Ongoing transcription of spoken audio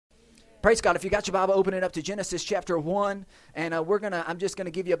Praise God. If you got your Bible, open it up to Genesis chapter 1. And I'm just going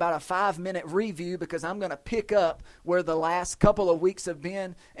to give you about a 5-minute review because I'm going to pick up where the last couple of weeks have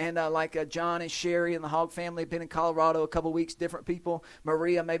been. And John and Sherry and the Hogg family have been in Colorado a couple of weeks, different people.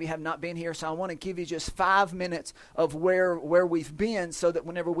 Maria maybe have not been here. So I want to give you just 5 minutes of where we've been so that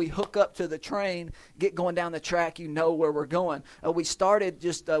whenever we hook up to the train, get going down the track, you know where we're going. We started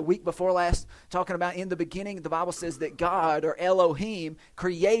just a week before last talking about in the beginning, the Bible says that God, or Elohim,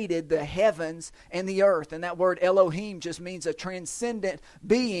 created the heavens and the earth. And that word Elohim just means a transcendent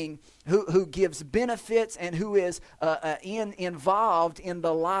being who gives benefits and who is involved in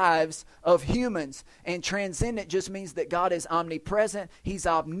the lives of humans. And transcendent just means that God is omnipresent, He's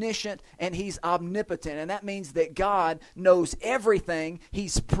omniscient, and He's omnipotent. And that means that God knows everything.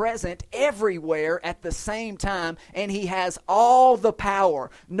 He's present everywhere at the same time, and He has all the power.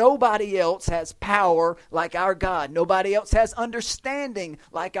 Nobody else has power like our God. Nobody else has understanding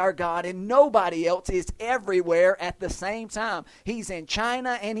like our God, and nobody else is everywhere at the same time. He's in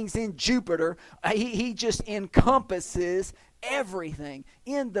China and He's in Jupiter. He just encompasses everything.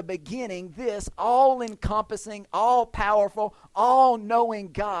 In the beginning, this all-encompassing, all-powerful,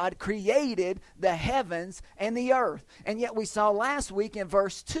 all-knowing God created the heavens and the earth. And yet we saw last week in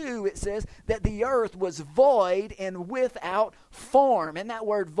verse 2, it says that the earth was void and without form. And that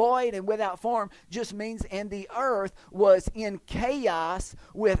word void and without form just means, and the earth was in chaos,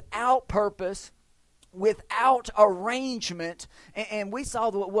 without purpose, without arrangement. And we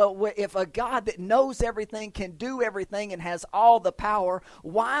saw that, if a God that knows everything, can do everything, and has all the power,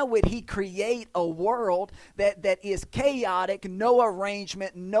 why would He create a world that is chaotic, no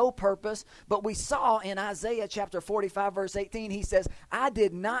arrangement, no purpose? But we saw in Isaiah chapter 45 verse 18, He says, I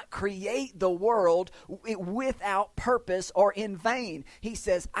did not create the world without purpose or in vain. He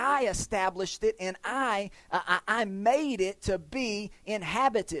says, I established it, and I made it to be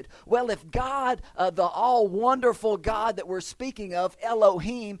inhabited. Well, if God, the all-wonderful God that we're speaking of,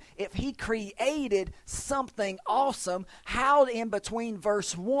 Elohim, if He created something awesome, how in between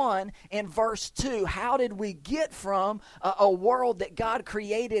verse 1 and verse 2, how did we get from a world that God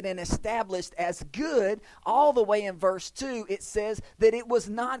created and established as good, all the way in verse 2, it says that it was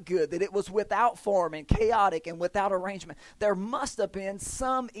not good, that it was without form and chaotic and without arrangement? There must have been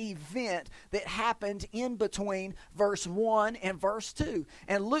some event that happened in between verse 1 and verse 2.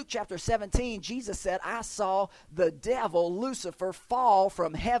 And Luke chapter 17, Jesus said, I saw the devil, Lucifer, fall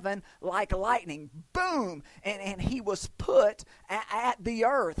from heaven like lightning. Boom! And he was put at the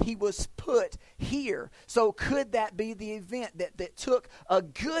earth. He was put here. So could that be the event that took a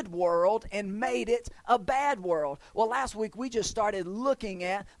good world and made it a bad world? Well, last week we just started looking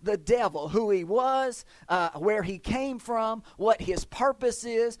at the devil, who he was, where he came from, what his purpose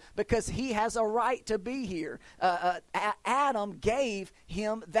is, because he has a right to be here. Adam gave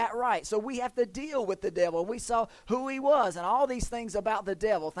him that right. So we have to deal with the devil. We saw who he was and all these things about the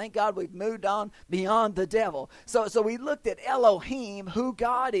devil. Thank God we've moved on beyond the devil. So we looked at Elohim, who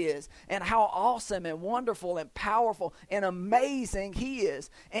God is, and how awesome and wonderful and powerful and amazing He is.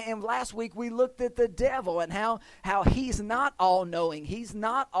 And last week we looked at the devil and how he's not all-knowing, he's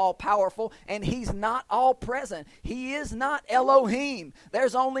not all-powerful, and he's not all-present. He is not Elohim.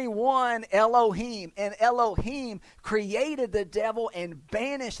 There's only one Elohim, and Elohim created the devil and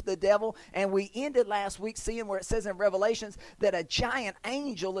banished the devil. And we ended last week seeing where it says in Revelations that a giant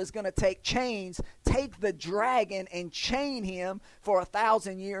angel is going to take the dragon and chain him for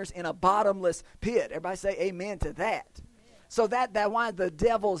 1,000 years in a bottomless pit. Everybody say amen to that. So that why the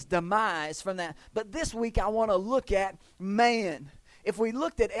devil's demise from that. But this week I want to look at man. If we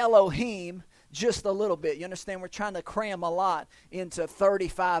looked at Elohim just a little bit, you understand, we're trying to cram a lot into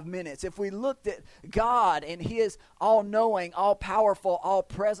 35 minutes. If we looked at God and His all-knowing, all-powerful,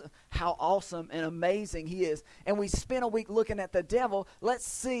 all-present, how awesome and amazing He is, and we spent a week looking at the devil, let's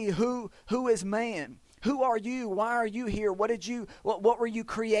see who is man. Who are you? Why are you here? What were you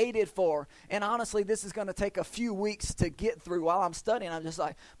created for? And honestly, this is going to take a few weeks to get through. While I'm studying, I'm just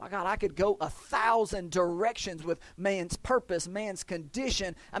like, my God, I could go 1,000 directions with man's purpose, man's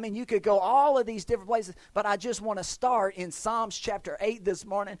condition. I mean, you could go all of these different places, but I just want to start in Psalms chapter 8 this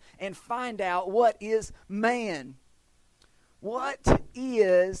morning and find out what is man. What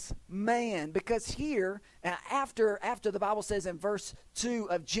is man? Because here, after the Bible says in verse 2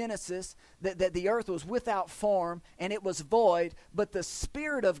 of Genesis that the earth was without form and it was void, but the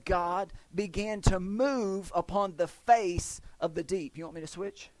Spirit of God began to move upon the face of the deep. You want me to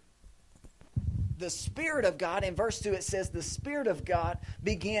switch? The Spirit of God, in verse 2 it says, the Spirit of God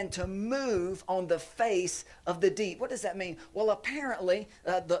began to move on the face of the deep. What does that mean? Well, apparently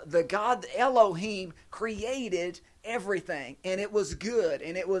the God Elohim created everything, and it was good,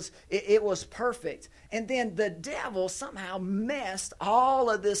 and it was perfect. And then the devil somehow messed all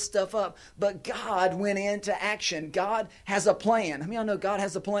of this stuff up, but God went into action. God has a plan. How many of y'all know God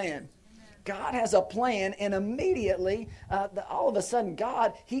has a plan? God has a plan, and immediately, all of a sudden,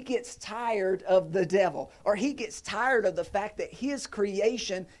 God, he gets tired of the devil, or he gets tired of the fact that his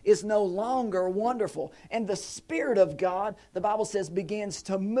creation is no longer wonderful. And the Spirit of God, the Bible says, begins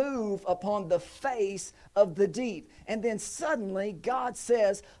to move upon the face of the deep. And then suddenly, God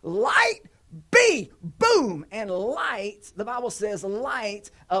says, light be, boom, and light, the Bible says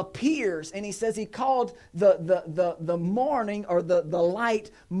light appears, and he says he called the morning, or the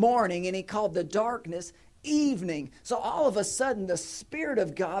light morning, and he called the darkness evening. So all of a sudden the Spirit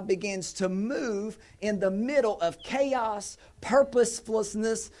of God begins to move in the middle of chaos,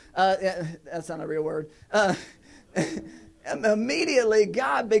 purposelessness, that's not a real word, immediately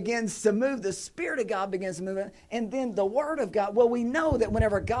God begins to move. The Spirit of God begins to move. And then the Word of God. Well, we know that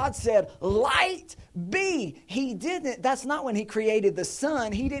whenever God said, light be, he didn't. That's not when he created the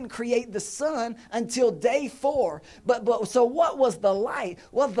sun. He didn't create the sun until day 4. But so what was the light?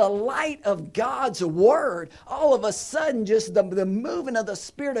 Well, the light of God's Word. All of a sudden, just the moving of the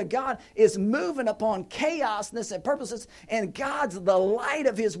Spirit of God is moving upon chaosness and purposes. And the light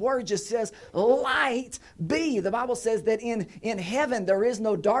of his Word just says, light be. The Bible says that in heaven there is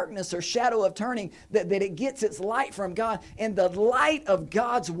no darkness or shadow of turning, that it gets its light from God. And the light of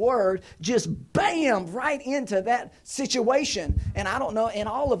God's Word just bam right into that situation. And I don't know, in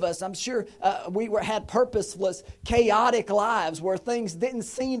all of us, I'm sure we had purposeless, chaotic lives where things didn't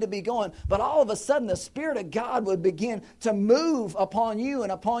seem to be going, but all of a sudden the Spirit of God would begin to move upon you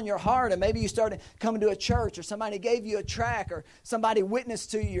and upon your heart. And maybe you started coming to a church, or somebody gave you a tract, or somebody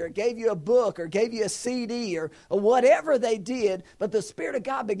witnessed to you, or gave you a book, or gave you a CD, or whatever they did, but the Spirit of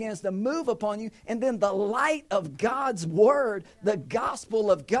God begins to move upon you, and then the light of God's Word, the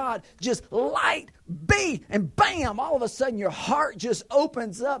gospel of God, just light be, and bam, all of a sudden your heart just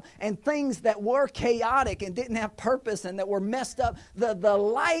opens up, and things that were chaotic and didn't have purpose and that were messed up, the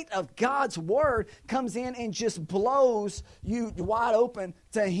light of God's Word comes in and just blows you wide open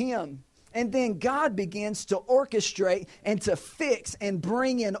to Him. And then God begins to orchestrate and to fix and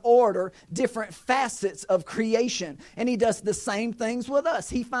bring in order different facets of creation. And He does the same things with us.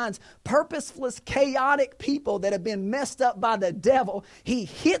 He finds purposeless, chaotic people that have been messed up by the devil. He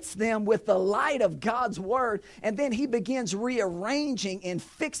hits them with the light of God's Word. And then He begins rearranging and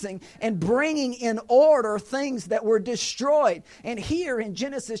fixing and bringing in order things that were destroyed. And here in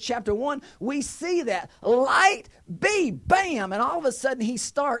Genesis chapter 1, we see that light be, bam. And all of a sudden He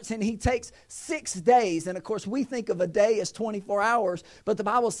starts, and He takes 6 days. And of course we think of a day as 24 hours, but the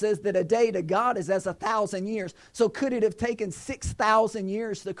Bible says that a day to God is as 1,000 years. So could it have taken 6,000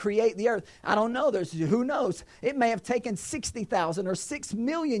 years to create the earth? I don't know. Who knows? It may have taken 60,000 or 6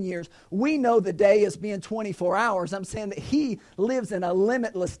 million years. We know the day as being 24 hours. I'm saying that He lives in a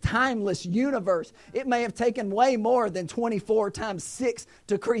limitless, timeless universe. It may have taken way more than 24 times 6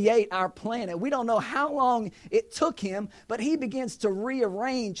 to create our planet. We don't know how long it took Him, but He begins to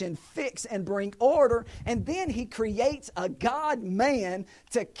rearrange and fix and bring order, and then He creates a God-man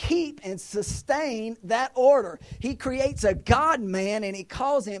to keep and sustain that order. He creates a God-man, and He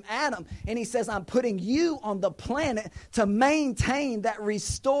calls him Adam, and He says, I'm putting you on the planet to maintain that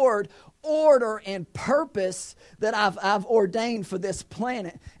restored order and purpose that I've ordained for this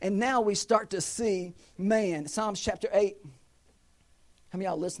planet. And now we start to see man. Psalms chapter 8. How many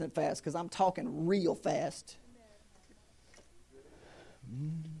of y'all listening fast? Because I'm talking real fast.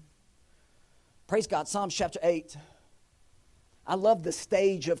 Praise God. Psalms chapter 8. I love the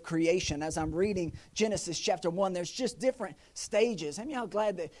stage of creation. As I'm reading Genesis chapter 1, there's just different stages. I'm y'all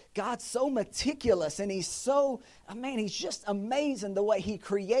glad that God's so meticulous, and He's so, He's just amazing the way He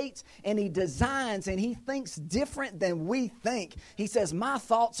creates and He designs, and He thinks different than we think. He says, my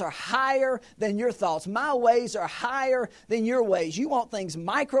thoughts are higher than your thoughts. My ways are higher than your ways. You want things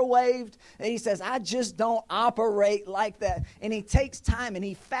microwaved? And He says, I just don't operate like that. And He takes time, and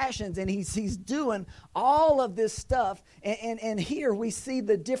He fashions, and He's doing all of this stuff. And here we see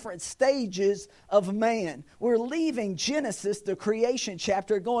the different stages of man. We're leaving Genesis, the creation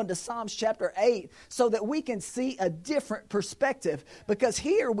chapter, going to Psalms chapter 8 so that we can see a different perspective. Because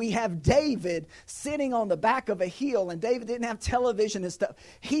here we have David sitting on the back of a hill, and David didn't have television and stuff.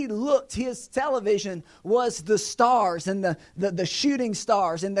 He looked, his television was the stars and the shooting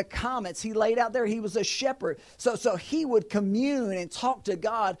stars and the comets. He laid out there, he was a shepherd. So he would commune and talk to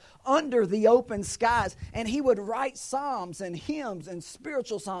God under the open skies, and he would write psalms and hymns and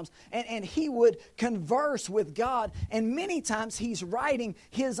spiritual psalms, and he would converse with God. And many times he's writing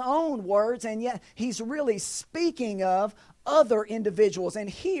his own words, and yet he's really speaking of other individuals. And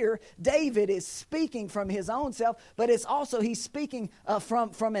here David is speaking from his own self, but it's also he's speaking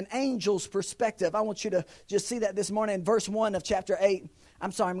from an angel's perspective. I want you to just see that this morning in verse 1 of chapter 8.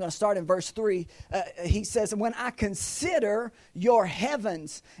 I'm sorry, I'm going to start in verse 3. He says, when I consider your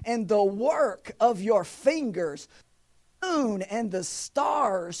heavens and the work of your fingers, moon and the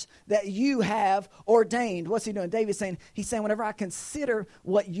stars that you have ordained. What's he doing? David's saying, he's saying, whenever I consider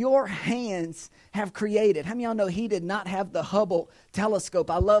what your hands have created. How many of y'all know he did not have the Hubble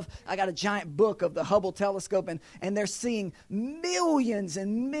telescope? I got a giant book of the Hubble telescope, and they're seeing millions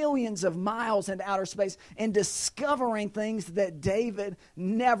and millions of miles into outer space and discovering things that David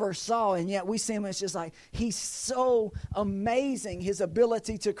never saw. And yet we see him, it's just like, he's so amazing, his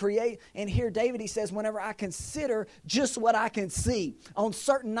ability to create. And here David, he says, whenever I consider just what I can see. On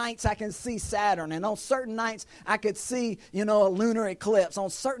certain nights I can see Saturn, and on certain nights I could see, a lunar eclipse. On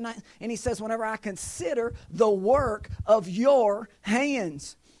certain nights, and he says, whenever I consider the work of your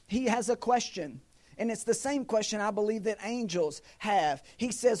hands. He has a question, and it's the same question I believe that angels have.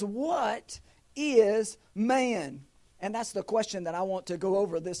 He says, what is man? And that's the question that I want to go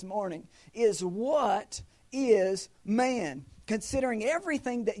over this morning, is what is man? Considering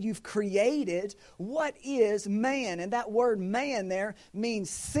everything that you've created, what is man? And that word man there means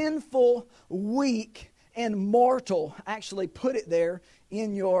sinful, weak, and mortal. Actually put it there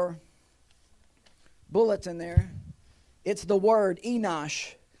in your bulletin there. It's the word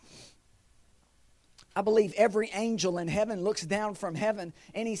Enosh. I believe every angel in heaven looks down from heaven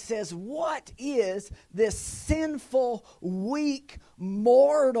and he says, what is this sinful, weak,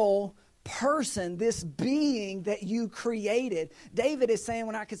 mortal person, this being that you created? David is saying,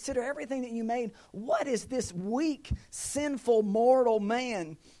 when I consider everything that you made, what is this weak, sinful, mortal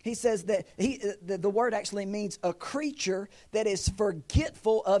man? He says that the word actually means a creature that is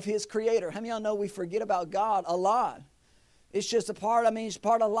forgetful of his creator. How many of y'all know we forget about God a lot? It's just it's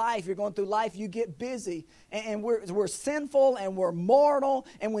part of life. You're going through life, you get busy. And we're sinful and we're mortal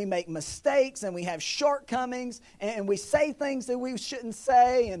and we make mistakes and we have shortcomings and we say things that we shouldn't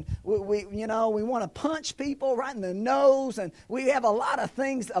say, and we want to punch people right in the nose, and we have a lot of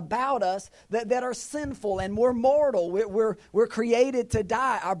things about us that are sinful, and we're mortal. We're created to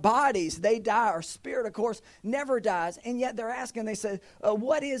die. Our bodies, they die. Our spirit, of course, never dies. And yet they're asking, they said,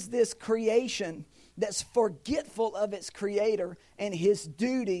 what is this creation that's forgetful of its creator and his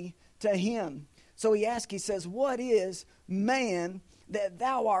duty to him? So he asks, he says, what is man that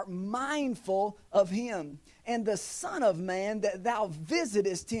thou art mindful of him, and the Son of Man that thou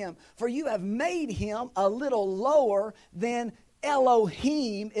visitest him? For you have made him a little lower than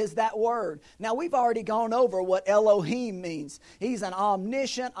Elohim is that word. Now, we've already gone over what Elohim means. He's an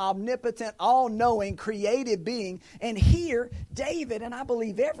omniscient, omnipotent, all-knowing, creative being. And here, David, and I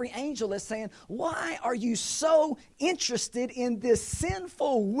believe every angel, is saying, why are you so interested in this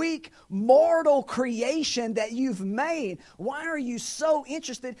sinful, weak, mortal creation that you've made? Why are you so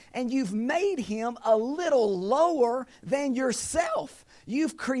interested? And you've made him a little lower than yourself.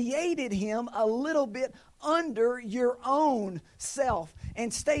 You've created him a little bit under your own self.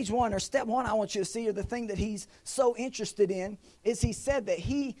 And stage one, or step one, I want you to see, or the thing that he's so interested in, is he said that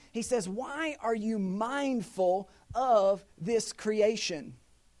he says, why are you mindful of this creation?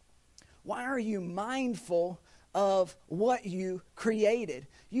 Why are you mindful of what you created?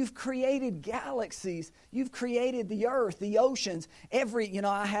 You've created galaxies. You've created the earth, the oceans.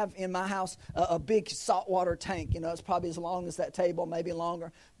 I have in my house a big saltwater tank. It's probably as long as that table, maybe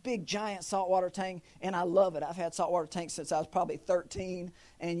longer. Big, giant saltwater tank, and I love it. I've had saltwater tanks since I was probably 13,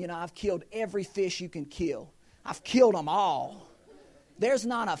 and, I've killed every fish you can kill. I've killed them all. There's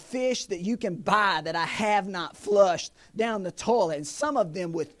not a fish that you can buy that I have not flushed down the toilet, and some of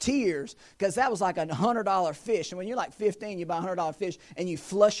them with tears, because that was like a $100 fish. And when you're like 15, you buy a $100 fish, and you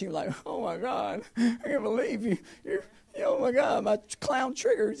flush, and you're like, oh my God, I can't believe you're oh my God, my clown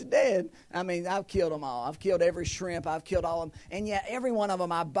trigger is dead. I've killed them all. I've killed every shrimp. I've killed all of them. And yet every one of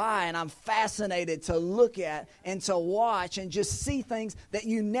them I buy, and I'm fascinated to look at and to watch and just see things that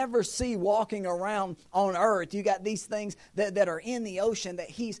you never see walking around on earth. You got these things that are in the ocean that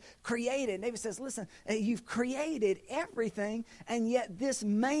he's created. And David says, listen, you've created everything, and yet this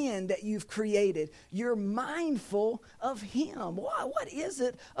man that you've created, you're mindful of him. What is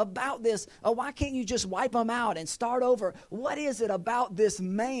it about this? Why can't you just wipe them out and start over discover what is it about this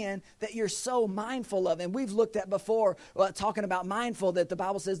man that you're so mindful of. And we've looked at before, talking about mindful, that the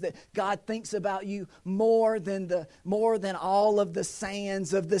Bible says that God thinks about you more than all of the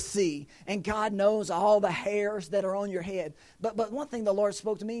sands of the sea. And God knows all the hairs that are on your head. But one thing the Lord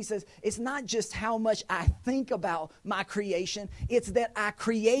spoke to me, He says, it's not just how much I think about my creation, it's that I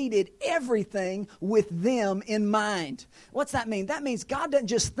created everything with them in mind. What's that mean? That means God doesn't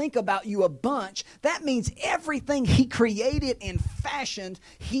just think about you a bunch. That means everything He created and fashioned,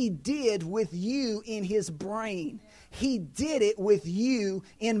 He did with you in His brain. He did it with you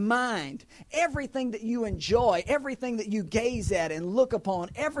in mind. Everything that you enjoy, everything that you gaze at and look upon,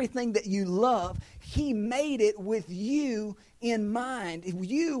 everything that you love, He made it with you in mind.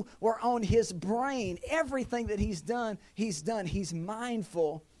 You were on His brain. Everything that He's done. He's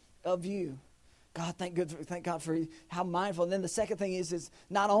mindful of you. God, thank God for how mindful. And then the second thing is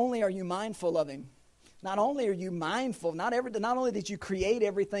not only are you mindful of Him, not only are you mindful, not only did you create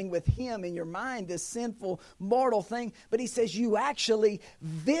everything with Him in your mind, this sinful, mortal thing, but He says you actually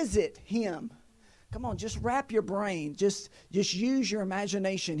visit Him. Come on, just wrap your brain. Just use your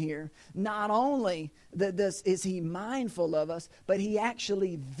imagination here. Not only is He mindful of us, but He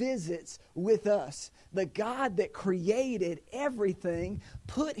actually visits with us. The God that created everything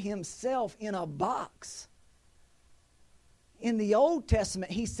put Himself in a box. In the Old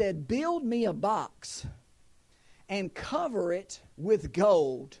Testament, He said, build me a box and cover it with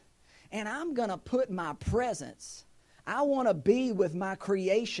gold. And I'm going to put my presence. I want to be with my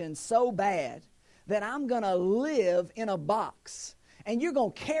creation so bad that I'm going to live in a box. And you're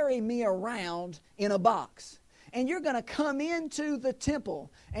going to carry me around in a box. And you're going to come into the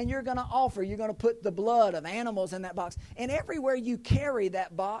temple and you're going to put the blood of animals in that box. And everywhere you carry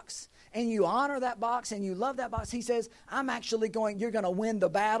that box and you honor that box and you love that box, He says, you're going to win the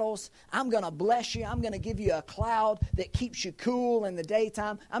battles. I'm going to bless you. I'm going to give you a cloud that keeps you cool in the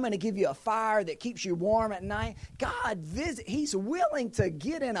daytime. I'm going to give you a fire that keeps you warm at night. He's willing to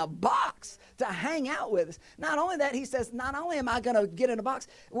get in a box to hang out with us. Not only that, He says, not only am I going to get in a box,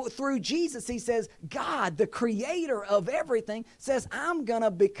 through Jesus, He says, God, the creator of everything, says, I'm going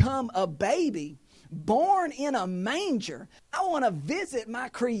to become a baby born in a manger. I want to visit my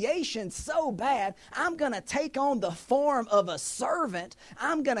creation so bad, I'm going to take on the form of a servant.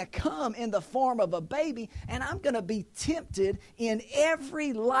 I'm going to come in the form of a baby, and I'm going to be tempted in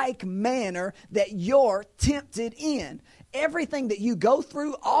every like manner that you're tempted in. Everything that you go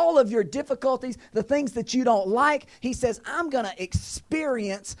through, all of your difficulties, the things that you don't like, He says, I'm going to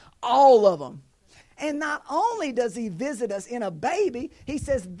experience all of them. And not only does He visit us in a baby, He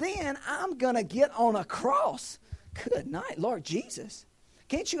says, then I'm going to get on a cross. Good night, Lord Jesus.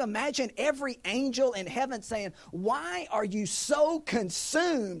 Can't you imagine every angel in heaven saying, why are you so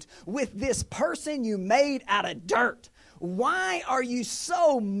consumed with this person you made out of dirt? Why are you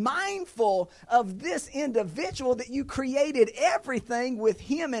so mindful of this individual that you created everything with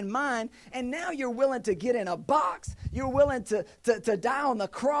him in mind, and now you're willing to get in a box? You're willing to die on the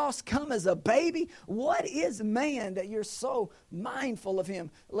cross, come as a baby? What is man that you're so mindful of him?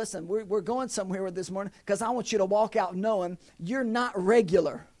 Listen, we're going somewhere with this morning because I want you to walk out knowing you're not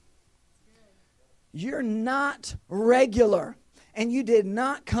regular. You're not regular, and you did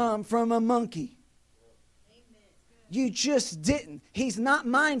not come from a monkey. You just didn't. He's not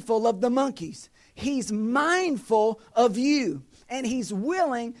mindful of the monkeys. He's mindful of you. And He's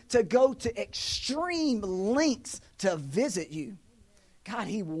willing to go to extreme lengths to visit you. God,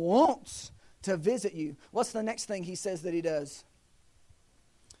 He wants to visit you. What's the next thing He says that He does?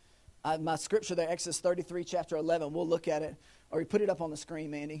 My scripture there, Exodus 33, chapter 11. We'll look at it. Or you put it up on the screen,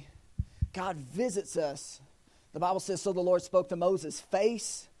 Mandy. God visits us. The Bible says, so the Lord spoke to Moses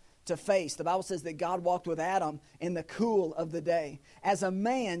face to face. The Bible says that God walked with Adam in the cool of the day, as a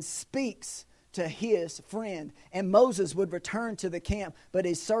man speaks to his friend. And Moses would return to the camp, but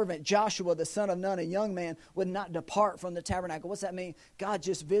his servant Joshua, the son of Nun, a young man, would not depart from the tabernacle. What's that mean? God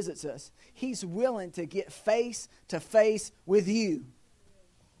just visits us. He's willing to get face to face with you.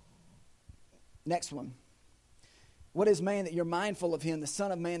 Next one. What is man that you're mindful of him, the Son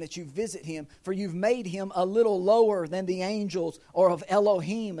of Man that you visit him? For you've made him a little lower than the angels, or of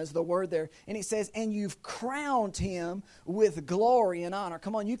Elohim is the word there. And he says, and you've crowned him with glory and honor.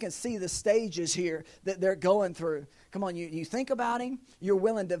 Come on, you can see the stages here that they're going through. Come on, you think about him, you're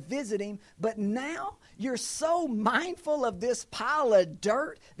willing to visit him, but now you're so mindful of this pile of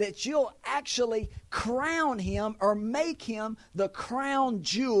dirt that you'll actually crown him or make him the crown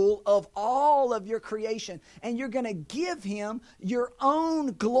jewel of all of your creation. And you're going to give him your own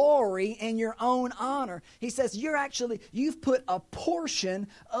glory and your own honor. He says you've put a portion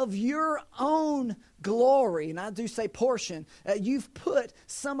of your own glory, and I do say portion. You've put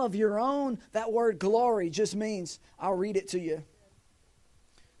some of your own. That word glory just means, I'll read it to you.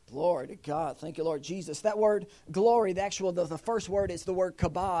 Glory to God. Thank you, Lord Jesus. That word glory, the first word is the word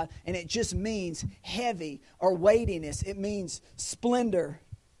kabod, and it just means heavy or weightiness. It means splendor.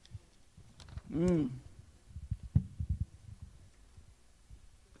 All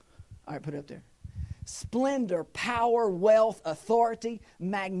right, put it up there. Splendor, power, wealth, authority,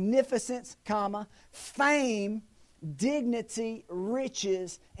 magnificence, fame, dignity,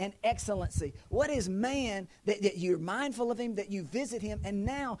 riches, and excellency. What is man that you're mindful of him, that you visit him, and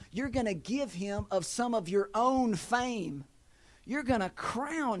now you're going to give him of some of your own fame. You're going to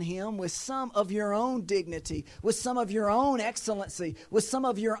crown him with some of your own dignity, with some of your own excellency, with some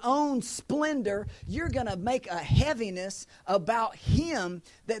of your own splendor. You're going to make a heaviness about him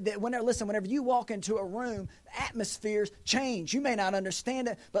that whenever you walk into a room, atmospheres change. You may not understand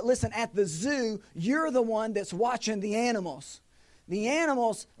it, but listen, at the zoo, you're the one that's watching the animals. The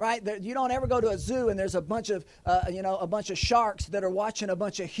animals, right? You don't ever go to a zoo and there's a bunch of sharks that are watching a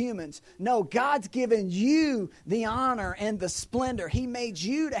bunch of humans. No, God's given you the honor and the splendor. He made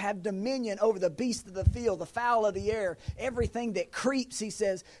you to have dominion over the beasts of the field, the fowl of the air, everything that creeps. He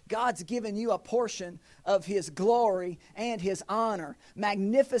says God's given you a portion of his glory and his honor,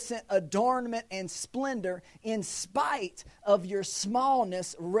 magnificent adornment and splendor in spite of your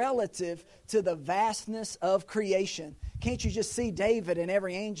smallness relative to the vastness of creation. Can't you just see David and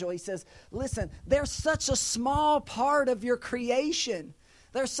every angel? He says, listen, they're such a small part of your creation.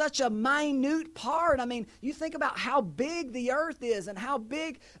 They're such a minute part. I mean, you think about how big the earth is and how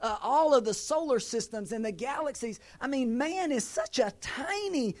big all of the solar systems and the galaxies. I mean, man is such a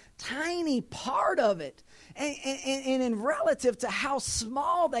tiny, tiny part of it. And in relative to how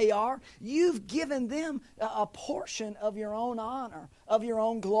small they are, you've given them a portion of your own honor, of your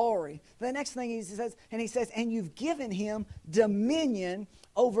own glory. The next thing he says, and you've given him dominion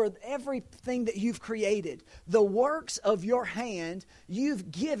over everything that you've created. The works of your hand,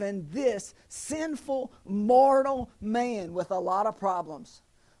 you've given this sinful, mortal man with a lot of problems.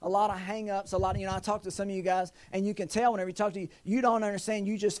 A lot of hang-ups, I talk to some of you guys, and you can tell whenever you talk to you, you don't understand.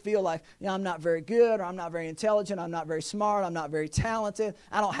 You just feel like, I'm not very good, or I'm not very intelligent, I'm not very smart, I'm not very talented,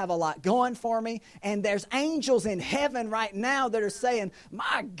 I don't have a lot going for me. And there's angels in heaven right now that are saying,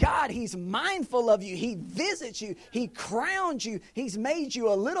 my God, he's mindful of you. He visits you. He crowns you. He's made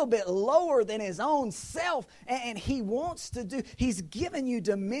you a little bit lower than his own self, and he's given you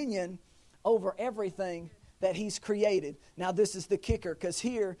dominion over everything that he's created. Now this is the kicker, because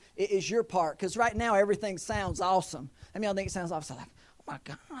here is your part. Because right now everything sounds awesome. I think it sounds awesome. Like, oh my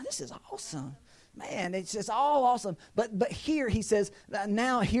God, this is awesome. Man, it's just all awesome. But here he says,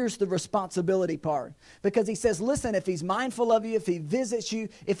 now here's the responsibility part. Because he says, listen, if he's mindful of you, if he visits you,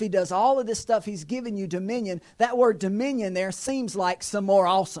 if he does all of this stuff, he's given you dominion. That word dominion there seems like some more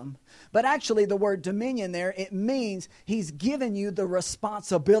awesome. But actually the word dominion there, it means he's given you the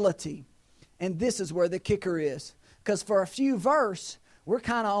responsibility. And this is where the kicker is. Because for a few verses, we're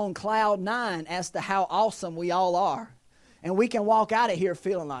kind of on cloud 9 as to how awesome we all are. And we can walk out of here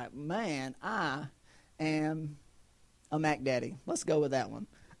feeling like, man, I am a Mac Daddy. Let's go with that one.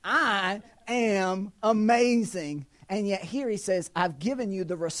 I am amazing. And yet here he says, I've given you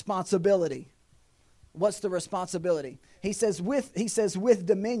the responsibility. What's the responsibility? He says with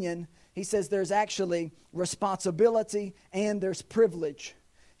dominion, he says there's actually responsibility and there's privilege.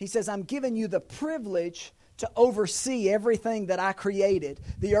 He says, I'm giving you the privilege to oversee everything that I created.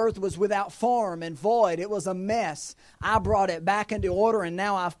 The earth was without form and void. It was a mess. I brought it back into order, and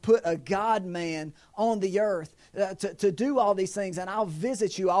now I've put a God-man on the earth to do all these things, and I'll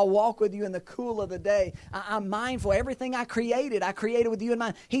visit you. I'll walk with you in the cool of the day. I'm mindful. Everything I created with you in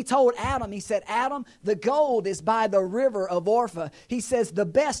mind. He told Adam, he said, Adam, the gold is by the river of Orpha. He says the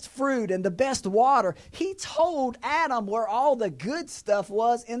best fruit and the best water. He told Adam where all the good stuff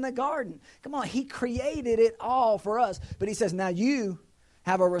was in the garden. Come on, he created it all for us. But he says, now you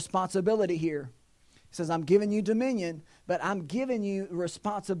have a responsibility here. He says, I'm giving you dominion, but I'm giving you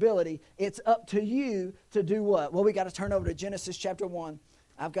responsibility. It's up to you to do what? Well, we got to turn over to Genesis chapter 1.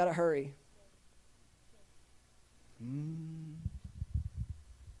 I've got to hurry.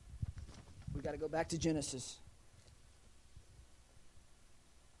 We got to go back to Genesis.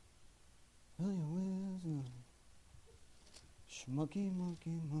 Mookie,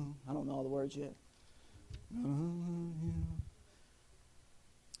 mookie, moo. I don't know all the words yet.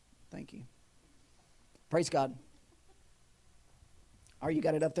 Thank you. Praise God. You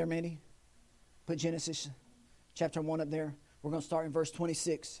got it up there, Mandy? Put Genesis chapter 1 up there. We're going to start in verse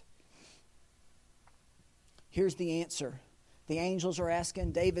 26. Here's the answer. The angels are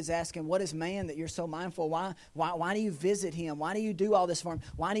asking, David's asking, what is man that you're so mindful? Why do you visit him? Why do you do all this for him?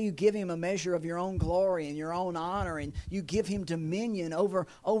 Why do you give him a measure of your own glory and your own honor, and you give him dominion over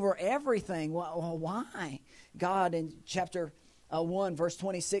everything? Why? God, in chapter 1, verse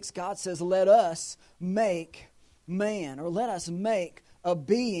 26, God says, let us make man, or let us make a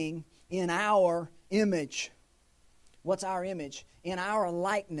being in our image. What's our image? In our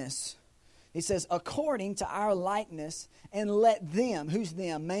likeness. He says, according to our likeness, and let them, who's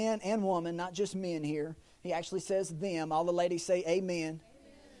them? Man and woman, not just men here. He actually says them. All the ladies say amen. Amen.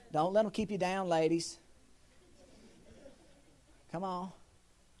 Don't let them keep you down, ladies. Come on.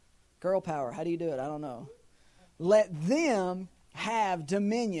 Girl power. How do you do it? I don't know. Let them have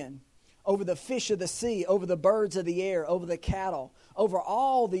dominion over the fish of the sea, over the birds of the air, over the cattle, over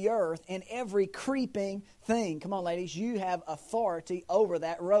all the earth, and every creeping thing. Come on, ladies. You have authority over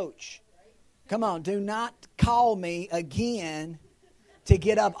that roach. Come on, do not call me again to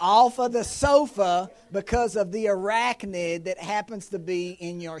get up off of the sofa because of the arachnid that happens to be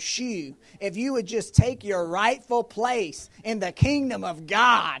in your shoe. If you would just take your rightful place in the kingdom of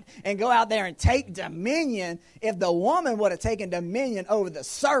God and go out there and take dominion, if the woman would have taken dominion over the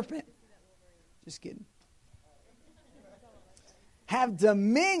serpent. Just kidding. Have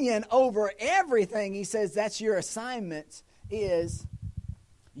dominion over everything. He says that's your assignment, is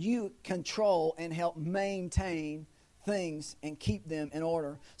you control and help maintain things and keep them in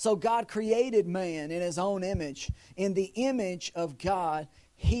order. So God created man in His own image. In the image of God,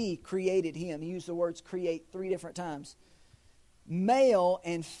 He created him. He used the words create 3 different times. Male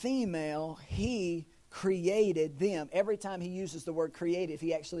and female, He created them. Every time He uses the word creative,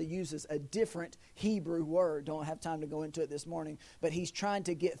 He actually uses a different Hebrew word. Don't have time to go into it this morning, but He's trying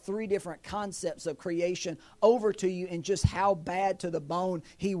to get 3 different concepts of creation over to you, and just how bad to the bone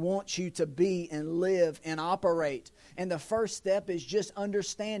He wants you to be and live and operate. And the first step is just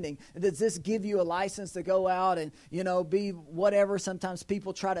understanding. Does this give you a license to go out and, be whatever sometimes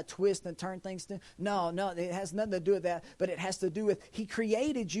people try to twist and turn things to? No, it has nothing to do with that, but it has to do with He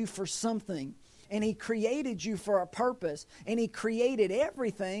created you for something. And He created you for a purpose. And He created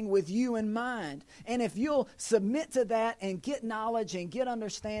everything with you in mind. And if you'll submit to that and get knowledge and get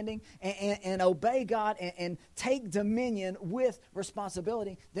understanding and obey God and take dominion with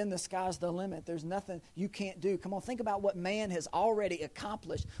responsibility, then the sky's the limit. There's nothing you can't do. Come on, think about what man has already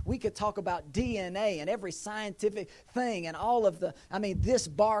accomplished. We could talk about DNA and every scientific thing and all of this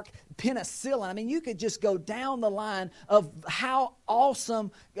bark, penicillin. You could just go down the line of how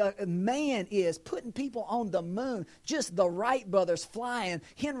awesome man is. Putting people on the moon, just the Wright brothers flying,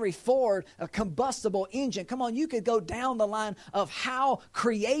 Henry Ford, a combustible engine. Come on, you could go down the line of how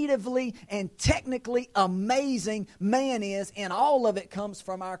creatively and technically amazing man is, and all of it comes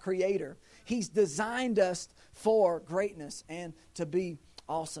from our Creator. He's designed us for greatness and to be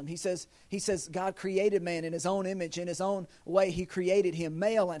awesome. He says God created man in His own image. In His own way He created him.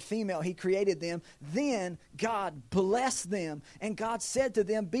 Male and female He created them. Then God blessed them. And God said to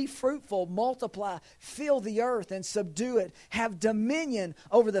them, be fruitful, multiply, fill the earth and subdue it. Have dominion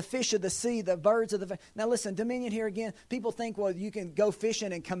over the fish of the sea, the birds of the... Now listen, dominion here again, people think, well, you can go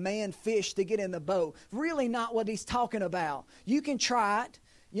fishing and command fish to get in the boat. Really not what He's talking about. You can try it,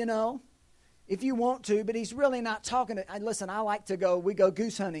 if you want to, but He's really not talking to... Listen, I like to go, we go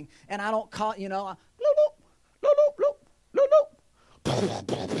goose hunting, and I don't call,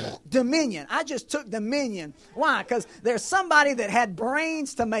 dominion. I just took dominion. Why? Because there's somebody that had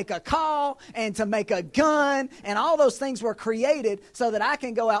brains to make a call and to make a gun, and all those things were created so that I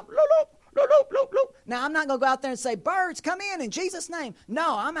can go out, Now, I'm not going to go out there and say, birds, come in Jesus' name.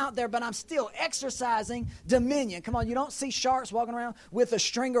 No, I'm out there, but I'm still exercising dominion. Come on, you don't see sharks walking around with a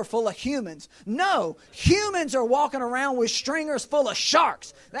stringer full of humans. No, humans are walking around with stringers full of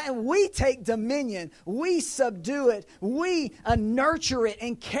sharks. And we take dominion. We subdue it. We nurture it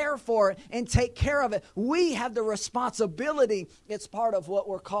and care for it and take care of it. We have the responsibility. It's part of what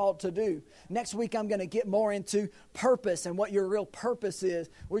we're called to do. Next week, I'm going to get more into purpose and what your real purpose is.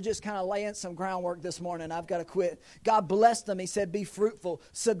 We're just kind of laying some groundwork this morning. I've got to quit. God blessed them. He said, be fruitful,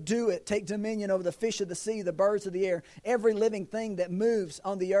 subdue it, take dominion over the fish of the sea, the birds of the air, every living thing that moves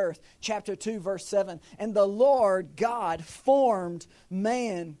on the earth. Chapter 2, verse 7. And the Lord God formed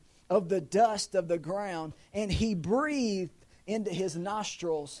man of the dust of the ground, and He breathed into his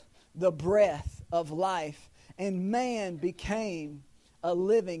nostrils the breath of life, and man became a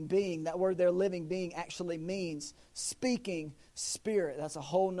living being. That word there, living being, actually means speaking spirit. That's a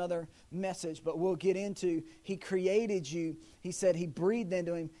whole nother message, but we'll get into. He created you. He said he breathed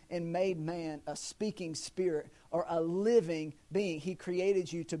into him and made man a speaking spirit, or a living being. He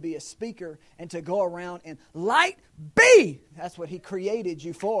created you to be a speaker and to go around and light be. That's what he created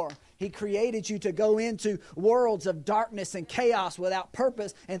you for. He created you to go into worlds of darkness and chaos without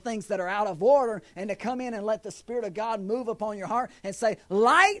purpose and things that are out of order, and to come in and let the Spirit of God move upon your heart and say,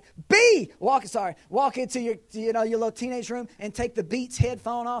 light be. Walk into your little teenage room and take the Beats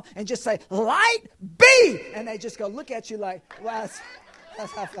headphone off and just say, light be. And they just go look at you like, well,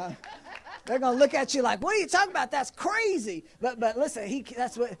 that's how fun. They're going to look at you like, what are you talking about? That's crazy. But listen,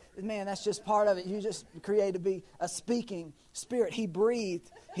 that's just part of it. You just created to be a speaking spirit. He breathed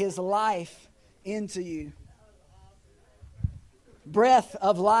his life into you. Breath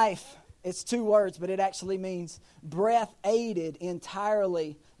of life. It's 2 words, but it actually means breath aided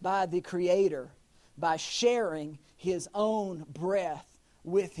entirely by the Creator, by sharing his own breath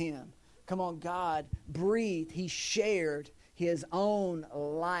with him. Come on, God breathed. He shared his own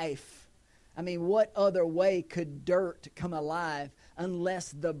life. I mean, what other way could dirt come alive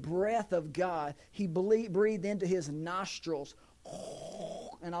unless the breath of God? He breathed into his nostrils,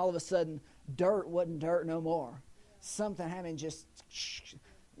 and all of a sudden, dirt wasn't dirt no more. Something happened, just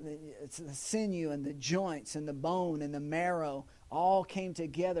it's the sinew and the joints and the bone and the marrow all came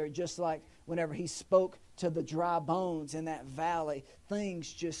together, just like whenever he spoke to the dry bones in that valley,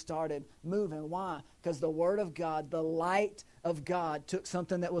 things just started moving. Why? Because the Word of God, the light of God, took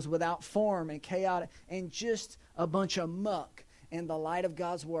something that was without form and chaotic and just a bunch of muck, and the light of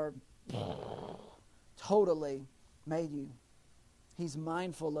God's Word totally made you. He's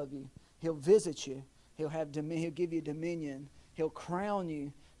mindful of you. He'll visit you. He'll give you dominion. He'll crown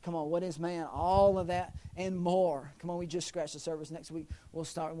you. Come on, what is man? All of that and more. Come on, we just scratched the surface. Next week we'll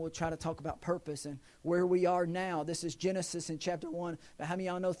start and we'll try to talk about purpose and where we are now. This is Genesis in chapter 1. But how many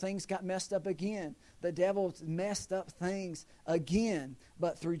of y'all know things got messed up again? The devil messed up things again.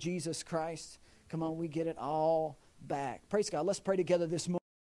 But through Jesus Christ, come on, we get it all back. Praise God. Let's pray together this morning.